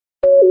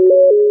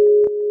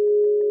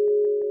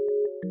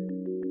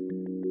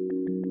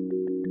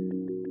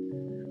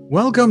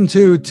Welcome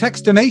to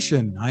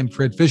Techstination. I'm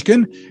Fred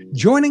Fishkin.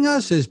 Joining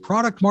us is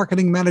Product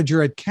Marketing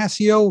Manager at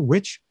Casio,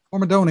 Rich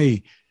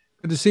Formidoni.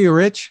 Good to see you,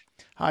 Rich.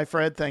 Hi,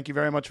 Fred. Thank you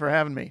very much for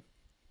having me.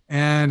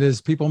 And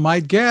as people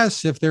might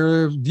guess, if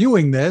they're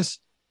viewing this,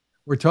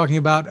 we're talking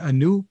about a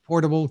new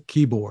portable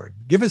keyboard.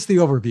 Give us the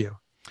overview.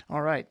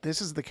 All right,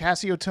 this is the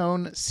Casio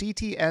Tone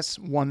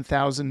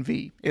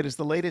CT-S1000V. It is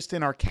the latest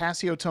in our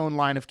Casio Tone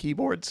line of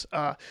keyboards.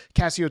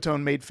 Casio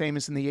Tone made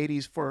famous in the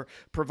 80s for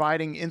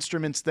providing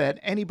instruments that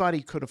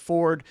anybody could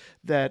afford,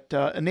 that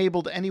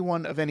enabled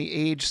anyone of any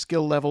age,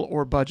 skill level,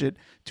 or budget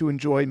to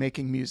enjoy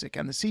making music.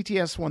 And the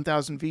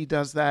CT-S1000V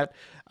does that,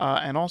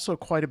 and also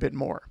quite a bit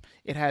more.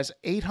 It has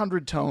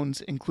 800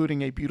 tones,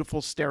 including a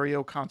beautiful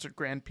stereo concert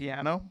grand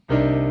piano.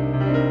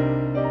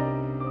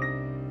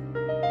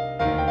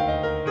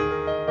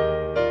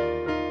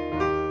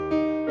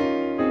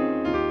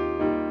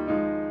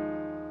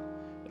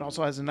 It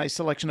also has a nice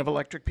selection of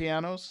electric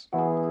pianos.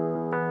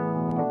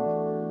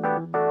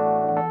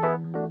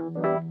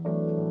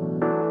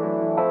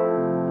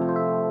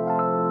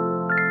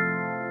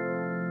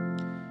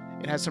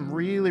 It has some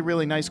really,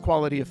 really nice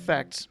quality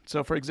effects.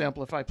 So for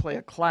example, if I play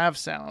a clav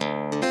sound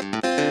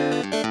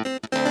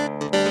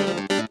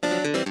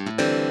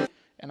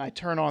and I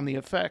turn on the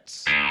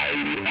effects,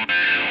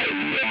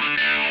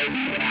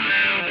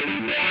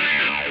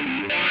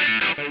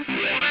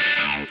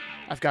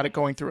 I've got it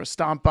going through a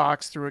stomp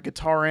box, through a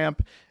guitar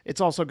amp. It's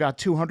also got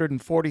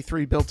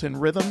 243 built-in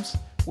rhythms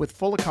with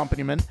full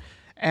accompaniment,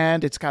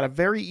 and it's got a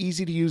very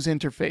easy-to-use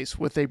interface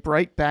with a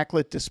bright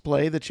backlit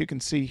display that you can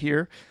see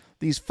here.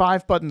 These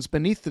 5 buttons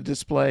beneath the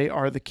display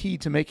are the key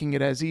to making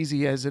it as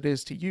easy as it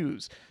is to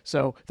use.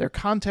 So they're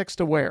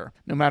context-aware.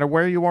 No matter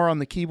where you are on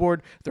the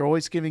keyboard, they're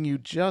always giving you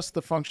just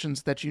the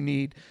functions that you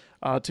need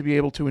to be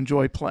able to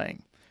enjoy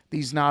playing.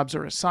 These knobs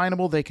are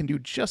assignable. They can do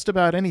just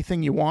about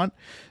anything you want.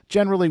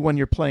 Generally, when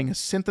you're playing a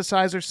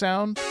synthesizer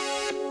sound,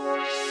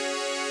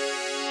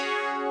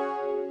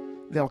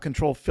 they'll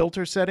control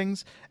filter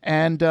settings,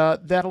 and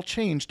that'll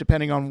change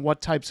depending on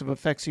what types of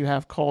effects you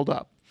have called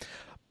up.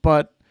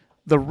 But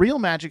the real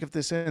magic of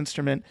this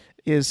instrument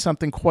is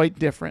something quite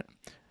different.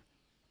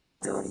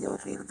 Do you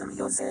feel the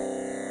music?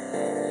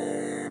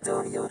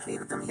 Do you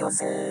feel the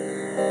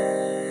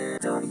music?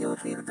 Do you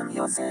feel the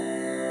music?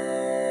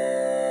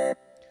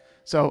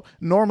 So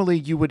normally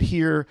you would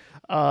hear,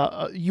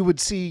 you would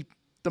see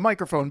the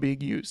microphone being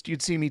used.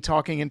 You'd see me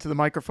talking into the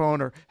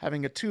microphone or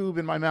having a tube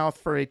in my mouth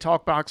for a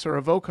talk box or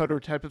a vocoder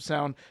type of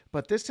sound.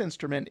 But this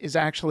instrument is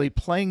actually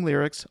playing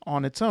lyrics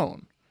on its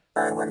own.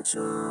 I want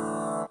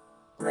to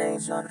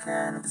raise your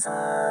hands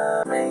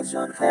up, raise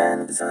your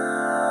hands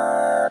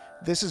up.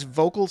 This is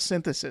vocal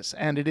synthesis,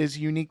 and it is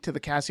unique to the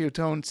Casio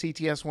Tone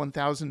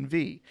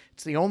CT-S1000V.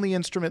 It's the only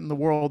instrument in the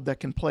world that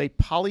can play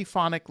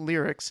polyphonic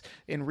lyrics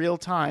in real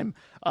time,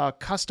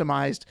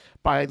 customized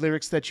by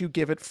lyrics that you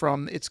give it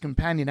from its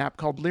companion app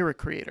called Lyric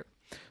Creator.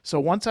 So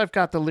once I've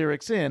got the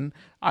lyrics in,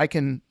 I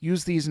can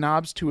use these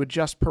knobs to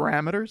adjust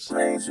parameters.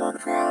 Raise your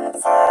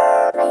hands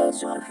up,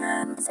 raise your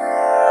hands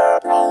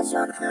up, raise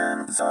your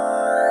hands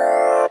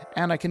up.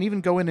 And I can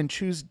even go in and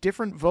choose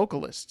different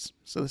vocalists.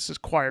 So this is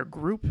choir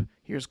group,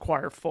 here's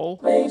choir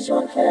full. Raise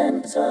your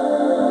hands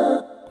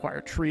up.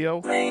 Choir trio.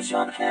 Raise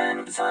your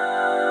hands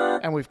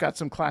up. And we've got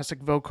some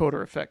classic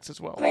vocoder effects as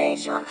well.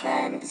 Raise your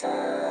hands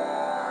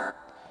up.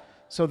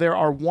 So there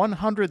are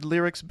 100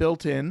 lyrics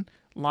built in.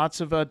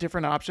 Lots of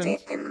different options.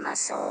 Deep in my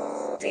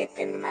soul, deep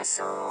in my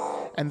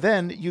soul. And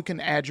then you can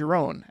add your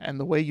own. And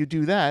the way you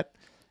do that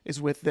is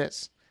with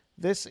this.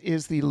 This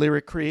is the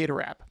Lyric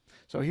Creator app.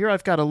 So here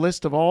I've got a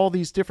list of all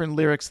these different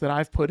lyrics that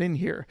I've put in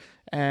here.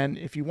 And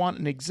if you want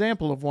an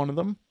example of one of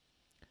them,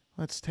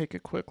 let's take a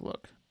quick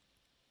look.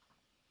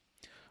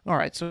 All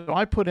right, so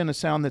I put in a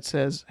sound that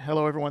says,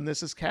 "Hello everyone,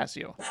 this is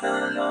Casio."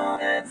 Hello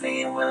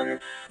everyone,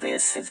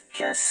 this is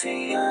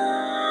Casio.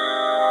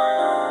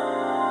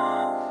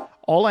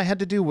 All I had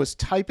to do was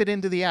type it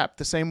into the app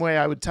the same way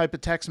I would type a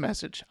text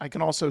message. I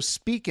can also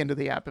speak into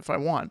the app if I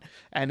want,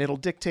 and it'll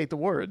dictate the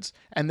words,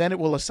 and then it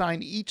will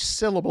assign each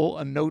syllable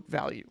a note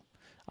value.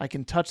 I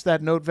can touch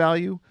that note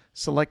value,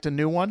 select a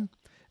new one,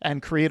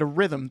 and create a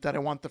rhythm that I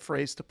want the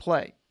phrase to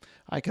play.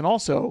 I can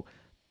also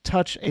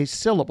touch a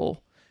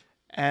syllable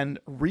and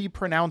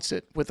repronounce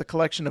it with a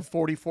collection of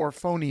 44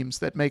 phonemes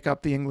that make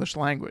up the English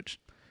language.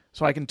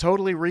 So I can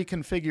totally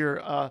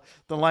reconfigure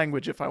the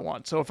language if I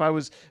want. So if I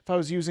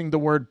was using the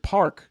word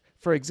park,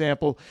 for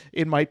example,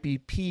 it might be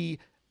P,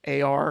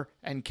 A, R,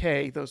 and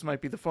K. Those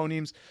might be the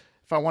phonemes.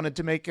 If I wanted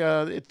to make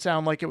it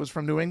sound like it was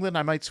from New England,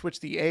 I might switch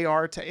the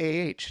AR to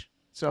AH.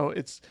 So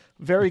it's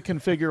very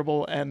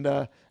configurable and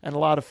a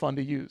lot of fun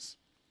to use.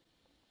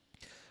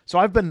 So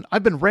I've been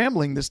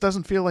rambling. This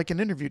doesn't feel like an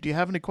interview. Do you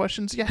have any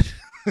questions yet?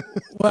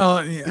 Well,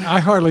 I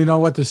hardly know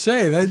what to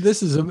say.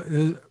 This is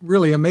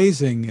really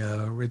amazing,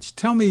 Rich.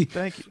 Tell me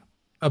Thank you.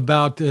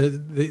 about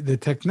the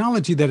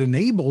technology that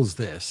enables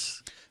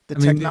this. The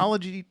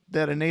technology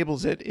that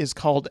enables it is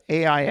called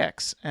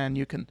AIX, and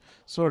you can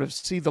sort of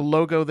see the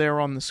logo there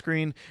on the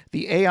screen.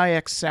 The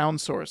AIX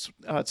sound source,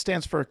 it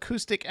stands for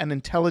Acoustic and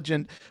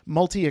Intelligent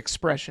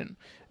Multi-Expression,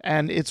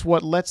 and it's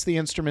what lets the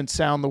instrument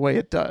sound the way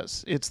it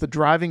does. It's the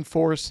driving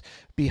force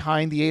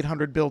behind the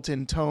 800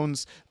 built-in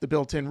tones, the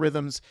built-in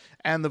rhythms,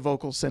 and the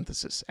vocal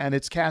synthesis. And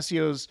it's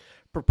Casio's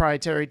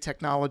proprietary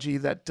technology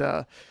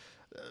that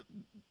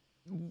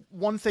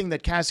one thing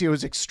that Casio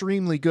is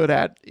extremely good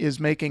at is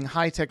making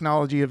high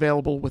technology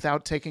available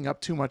without taking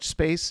up too much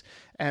space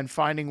and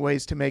finding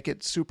ways to make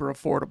it super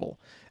affordable.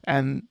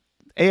 And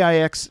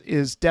AIX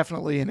is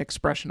definitely an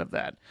expression of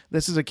that.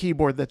 This is a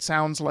keyboard that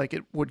sounds like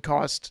it would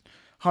cost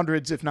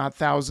hundreds, if not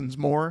thousands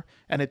more,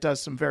 and it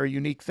does some very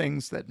unique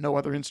things that no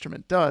other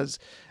instrument does,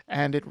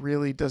 and it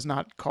really does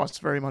not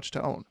cost very much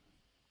to own.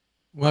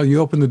 Well, you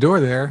opened the door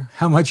there.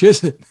 How much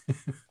is it?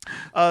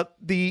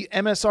 The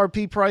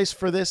MSRP price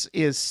for this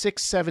is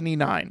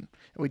 $679.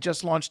 We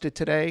just launched it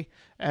today.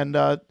 And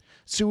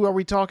Sue, are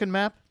we talking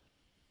map?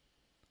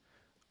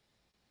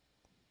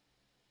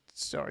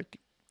 Sorry.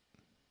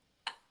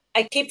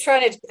 I keep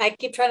trying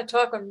to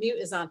talk when mute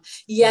is on.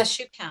 Yes,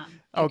 you can.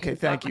 Okay,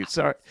 thank you.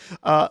 Sorry.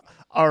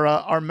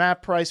 Our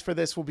map price for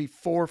this will be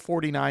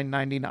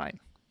 $449.99.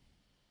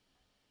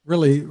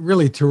 Really,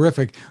 really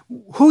terrific.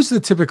 Who's the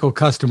typical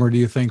customer, do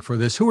you think, for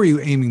this? Who are you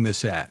aiming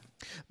this at?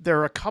 There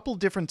are a couple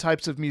different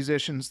types of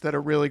musicians that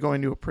are really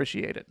going to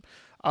appreciate it.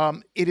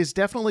 It is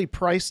definitely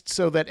priced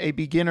so that a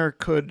beginner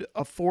could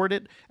afford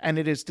it, and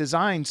it is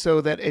designed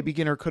so that a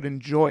beginner could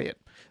enjoy it.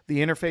 The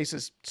interface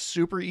is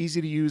super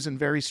easy to use and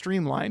very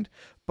streamlined,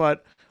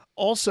 but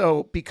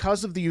also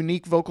because of the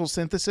unique vocal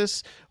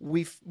synthesis,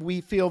 we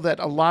feel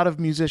that a lot of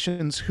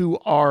musicians who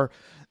are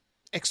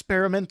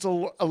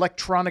experimental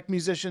electronic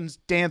musicians,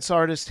 dance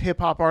artists,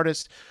 hip-hop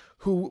artists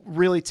who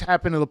really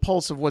tap into the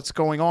pulse of what's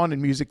going on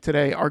in music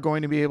today are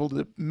going to be able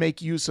to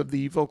make use of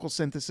the vocal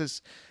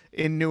synthesis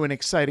in new and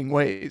exciting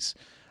ways.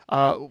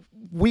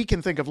 We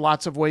can think of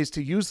lots of ways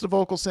to use the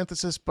vocal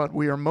synthesis, but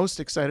we are most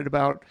excited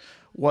about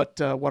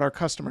what our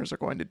customers are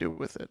going to do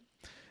with it.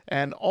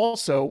 And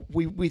also,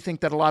 we think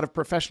that a lot of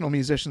professional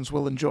musicians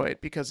will enjoy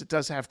it because it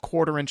does have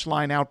quarter-inch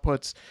line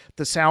outputs.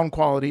 The sound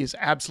quality is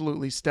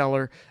absolutely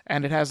stellar,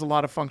 and it has a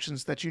lot of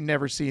functions that you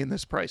never see in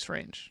this price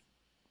range.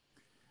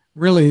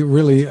 Really,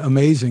 really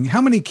amazing.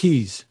 How many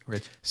keys,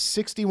 Rich?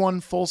 61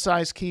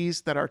 full-size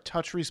keys that are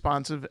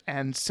touch-responsive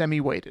and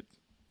semi-weighted.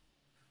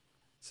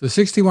 So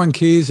 61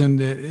 keys, and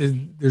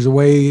there's a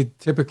way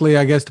typically,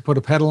 I guess, to put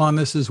a pedal on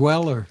this as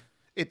well, or?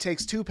 It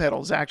takes two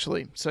pedals,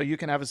 actually. So you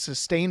can have a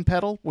sustain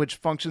pedal, which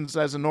functions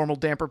as a normal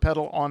damper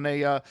pedal on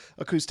a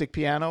acoustic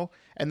piano.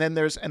 And then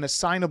there's an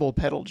assignable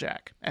pedal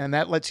jack. And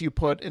that lets you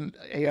put in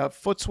a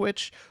foot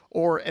switch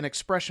or an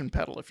expression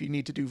pedal if you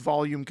need to do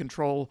volume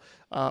control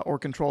or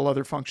control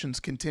other functions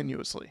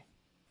continuously.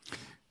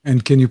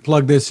 And can you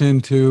plug this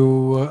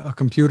into a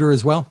computer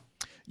as well?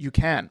 You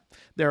can.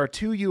 There are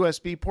two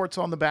USB ports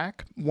on the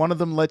back. One of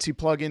them lets you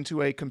plug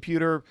into a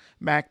computer,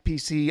 Mac,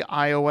 PC,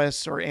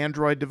 iOS, or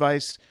Android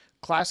device.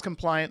 Class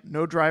compliant,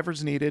 no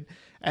drivers needed.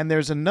 And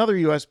there's another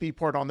USB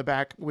port on the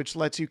back which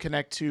lets you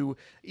connect to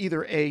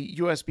either a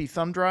USB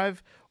thumb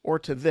drive or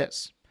to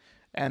this.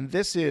 And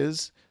this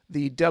is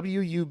the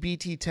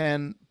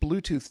WU-BT10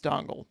 Bluetooth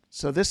dongle.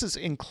 So this is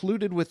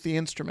included with the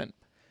instrument,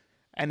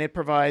 and it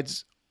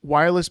provides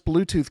wireless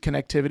Bluetooth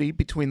connectivity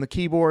between the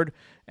keyboard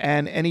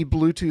and any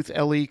Bluetooth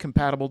LE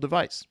compatible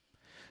device.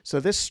 So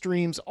this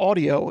streams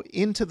audio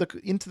into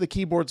the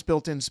keyboard's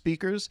built-in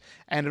speakers,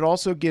 and it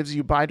also gives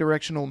you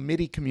bidirectional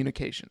MIDI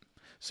communication.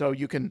 So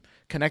you can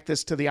connect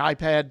this to the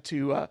iPad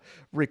to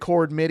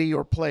record MIDI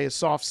or play a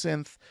soft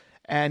synth,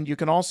 and you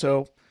can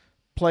also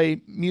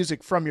play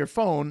music from your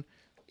phone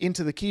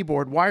into the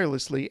keyboard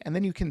wirelessly, and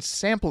then you can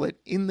sample it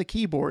in the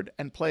keyboard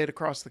and play it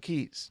across the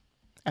keys.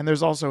 And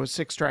there's also a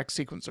 6-track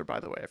sequencer, by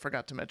the way. I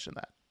forgot to mention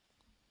that.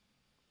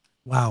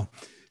 Wow.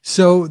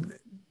 So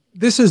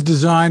this is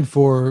designed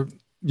for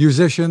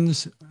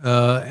musicians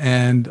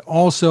and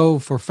also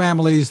for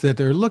families that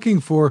are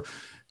looking for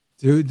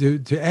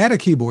to add a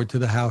keyboard to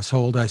the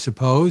household, I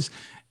suppose,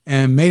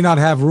 and may not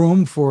have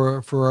room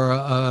for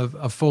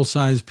a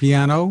full-size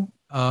piano.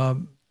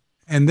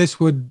 And this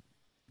would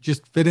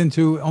just fit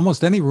into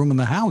almost any room in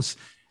the house,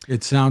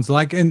 it sounds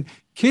like. And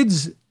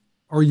kids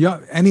or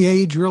young, any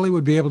age really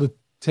would be able to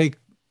take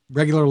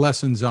regular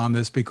lessons on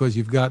this because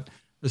you've got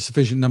a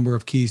sufficient number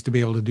of keys to be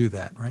able to do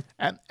that, right?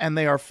 And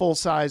they are full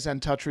size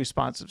and touch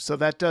responsive. So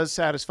that does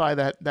satisfy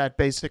that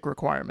basic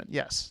requirement.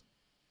 Yes.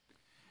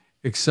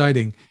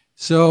 Exciting.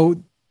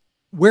 So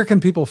where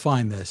can people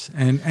find this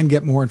and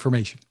get more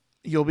information?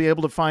 You'll be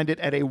able to find it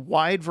at a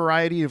wide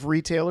variety of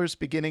retailers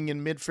beginning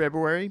in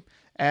mid-February.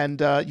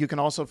 And you can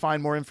also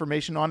find more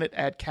information on it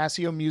at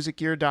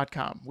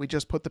CasioMusicGear.com. We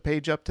just put the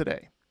page up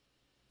today.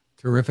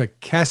 Terrific.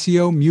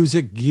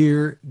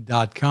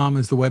 CasioMusicGear.com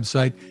is the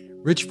website.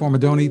 Rich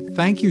Formidoni,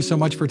 thank you so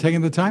much for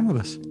taking the time with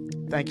us.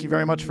 Thank you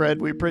very much,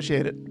 Fred. We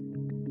appreciate it.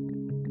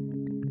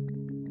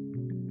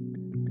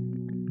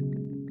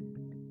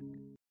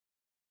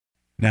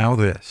 Now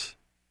this.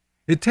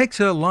 It takes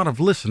a lot of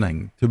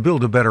listening to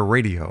build a better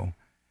radio,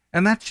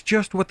 and that's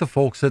just what the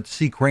folks at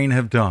C. Crane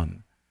have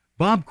done.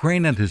 Bob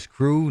Crane and his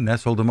crew,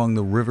 nestled among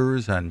the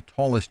rivers and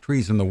tallest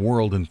trees in the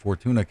world in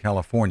Fortuna,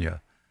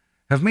 California,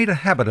 have made a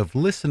habit of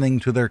listening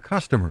to their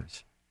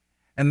customers.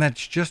 And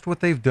that's just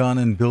what they've done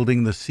in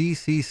building the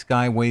CC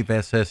Skywave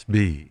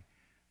SSB,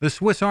 the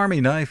Swiss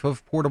Army knife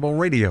of portable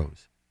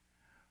radios.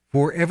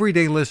 For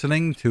everyday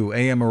listening to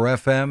AM or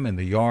FM in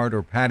the yard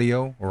or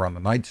patio or on the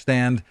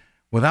nightstand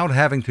without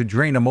having to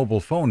drain a mobile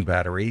phone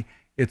battery,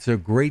 it's a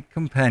great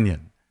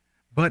companion.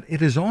 But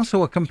it is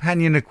also a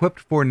companion equipped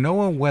for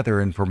NOAA weather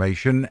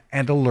information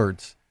and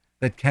alerts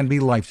that can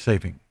be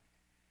life-saving.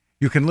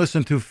 You can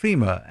listen to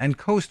FEMA and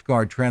Coast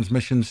Guard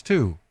transmissions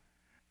too.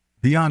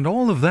 Beyond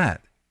all of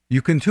that,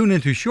 you can tune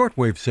into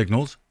shortwave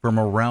signals from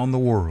around the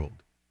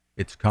world.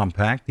 It's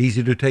compact,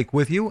 easy to take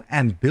with you,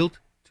 and built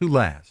to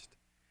last.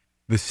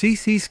 The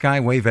CC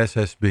Skywave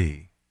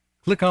SSB.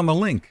 Click on the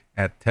link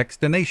at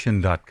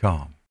Techstination.com.